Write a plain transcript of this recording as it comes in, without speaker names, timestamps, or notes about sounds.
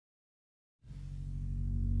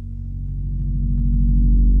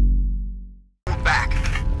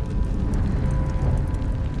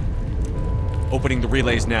Opening the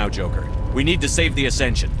relays now, Joker. We need to save the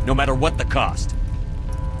Ascension, no matter what the cost.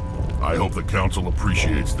 I hope the Council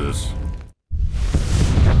appreciates this.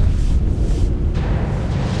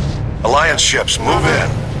 Alliance ships, move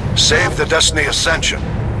in. Save the Destiny Ascension.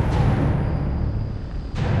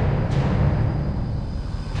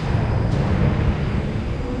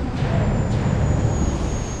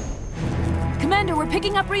 Commander, we're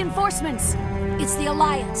picking up reinforcements. It's the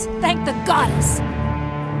Alliance. Thank the goddess.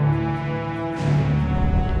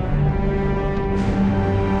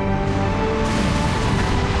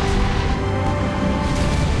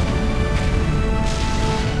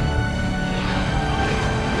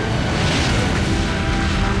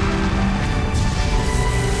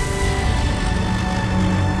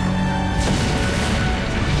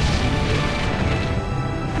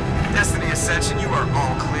 Destiny Ascension, you are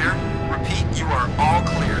all clear. Repeat, you are all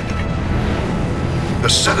clear. The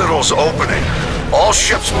Citadel's opening. All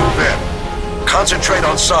ships move in. Concentrate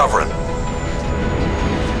on Sovereign.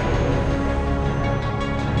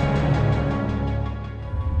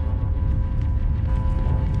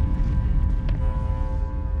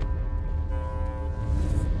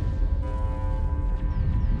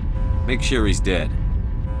 Make sure he's dead.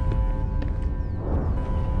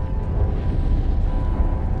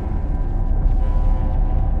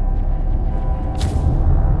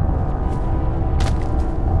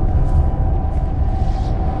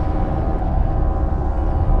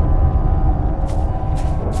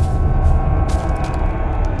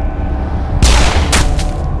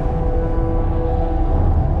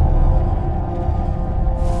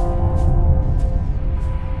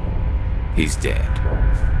 He's dead.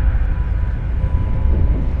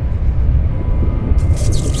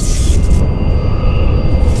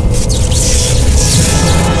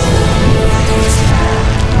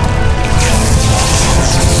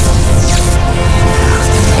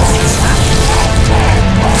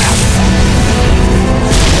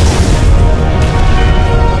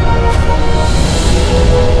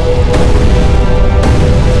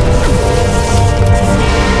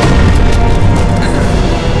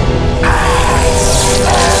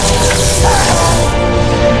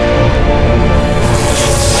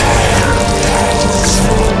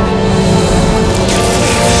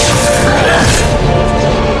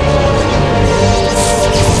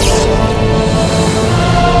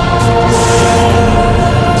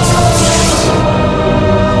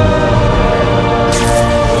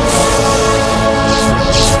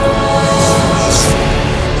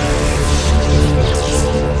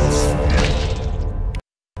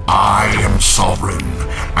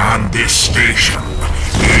 This station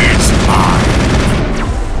is mine.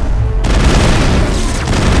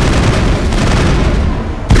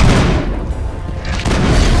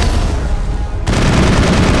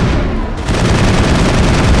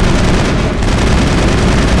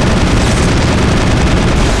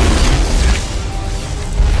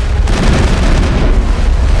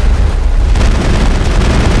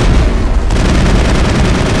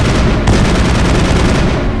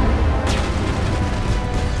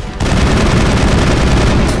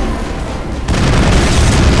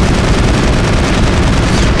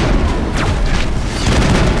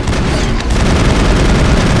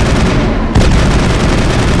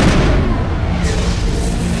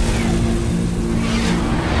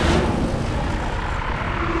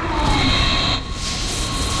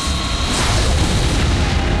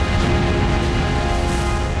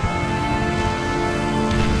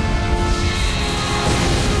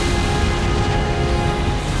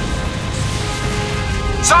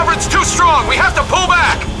 Sovereign's too strong! We have to pull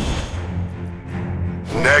back!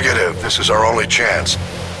 Negative. This is our only chance.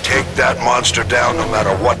 Take that monster down no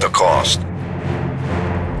matter what the cost.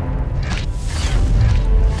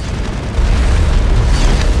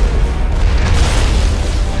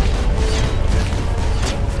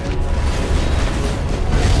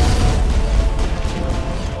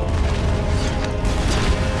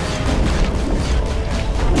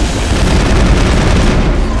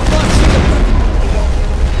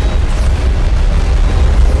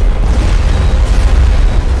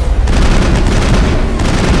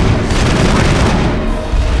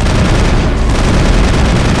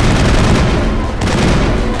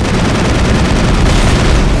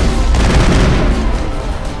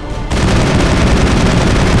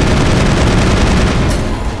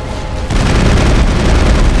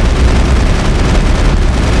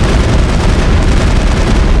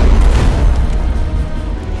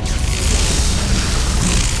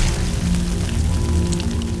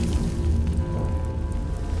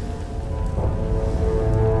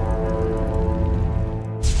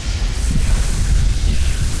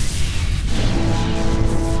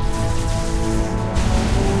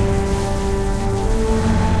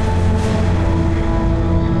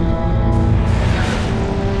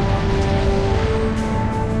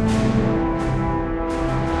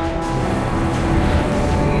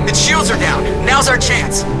 Now's our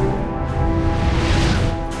chance!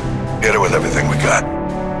 Hit it with everything we got.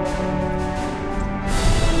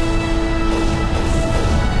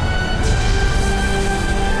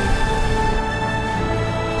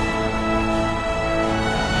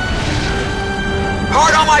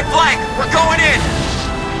 Hard on my flank! We're going in!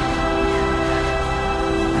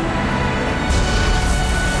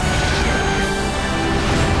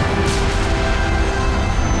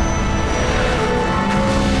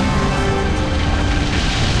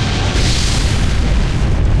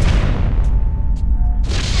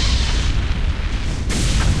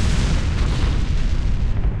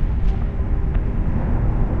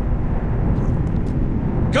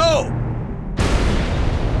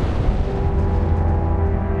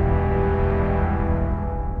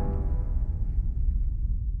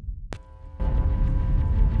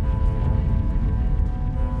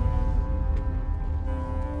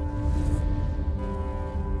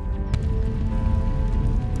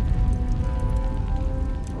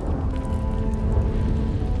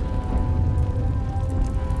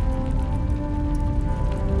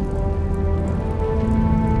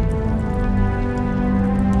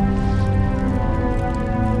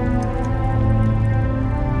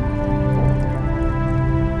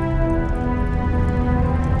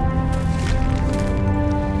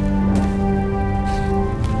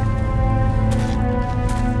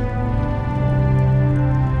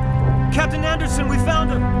 We found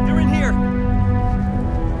them! They're in here!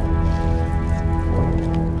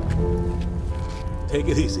 Take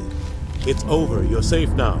it easy. It's over. You're safe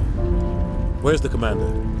now. Where's the commander?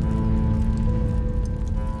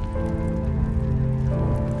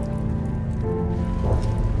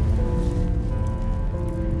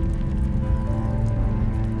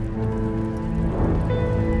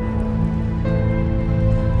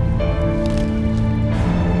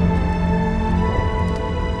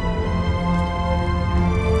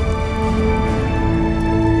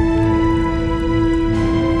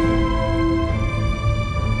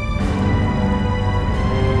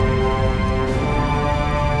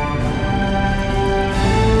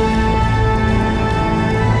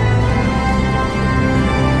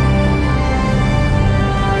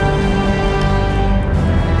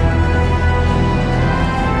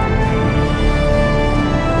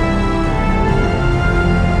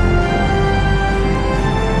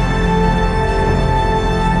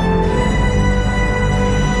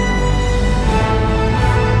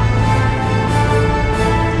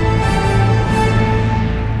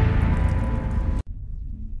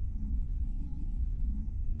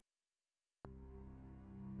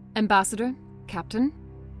 Ambassador, Captain,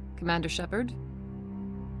 Commander Shepard,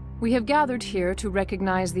 we have gathered here to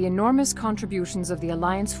recognize the enormous contributions of the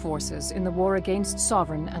Alliance forces in the war against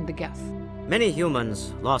Sovereign and the Geth. Many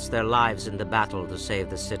humans lost their lives in the battle to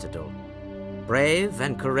save the Citadel. Brave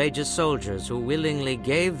and courageous soldiers who willingly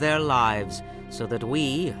gave their lives so that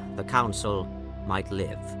we, the Council, might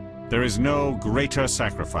live. There is no greater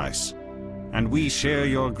sacrifice, and we share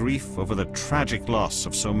your grief over the tragic loss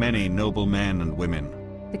of so many noble men and women.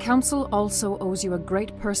 The Council also owes you a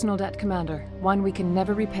great personal debt, Commander, one we can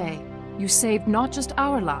never repay. You saved not just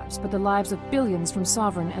our lives, but the lives of billions from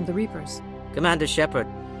Sovereign and the Reapers. Commander Shepard,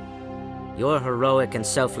 your heroic and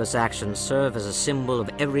selfless actions serve as a symbol of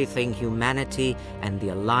everything humanity and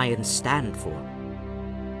the Alliance stand for.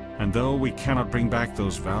 And though we cannot bring back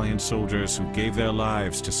those valiant soldiers who gave their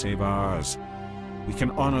lives to save ours, we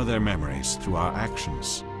can honor their memories through our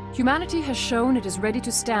actions. Humanity has shown it is ready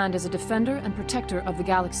to stand as a defender and protector of the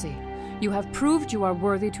galaxy. You have proved you are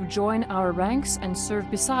worthy to join our ranks and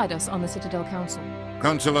serve beside us on the Citadel Council.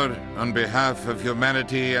 Counselor, on behalf of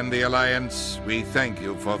humanity and the Alliance, we thank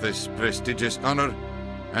you for this prestigious honor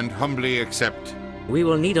and humbly accept. We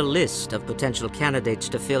will need a list of potential candidates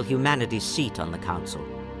to fill humanity's seat on the Council.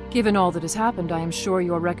 Given all that has happened, I am sure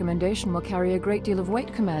your recommendation will carry a great deal of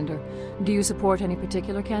weight, Commander. Do you support any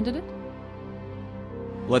particular candidate?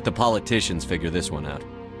 Let the politicians figure this one out.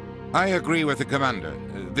 I agree with the Commander.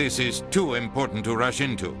 This is too important to rush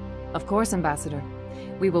into. Of course, Ambassador.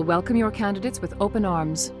 We will welcome your candidates with open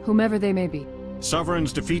arms, whomever they may be.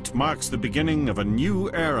 Sovereign's defeat marks the beginning of a new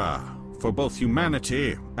era for both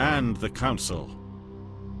humanity and the Council.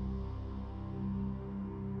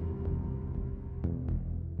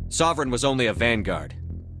 Sovereign was only a vanguard.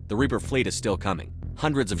 The Reaper fleet is still coming.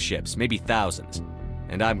 Hundreds of ships, maybe thousands.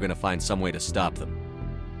 And I'm gonna find some way to stop them.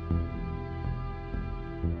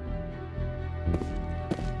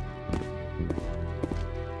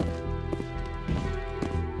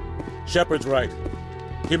 Shepard's right.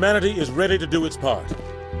 Humanity is ready to do its part.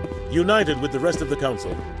 United with the rest of the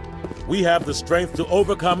Council, we have the strength to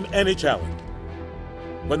overcome any challenge.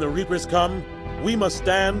 When the Reapers come, We must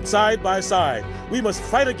stand side by side. We must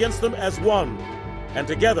fight against them as one. And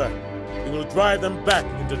together, we will drive them back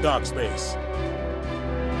into dark space.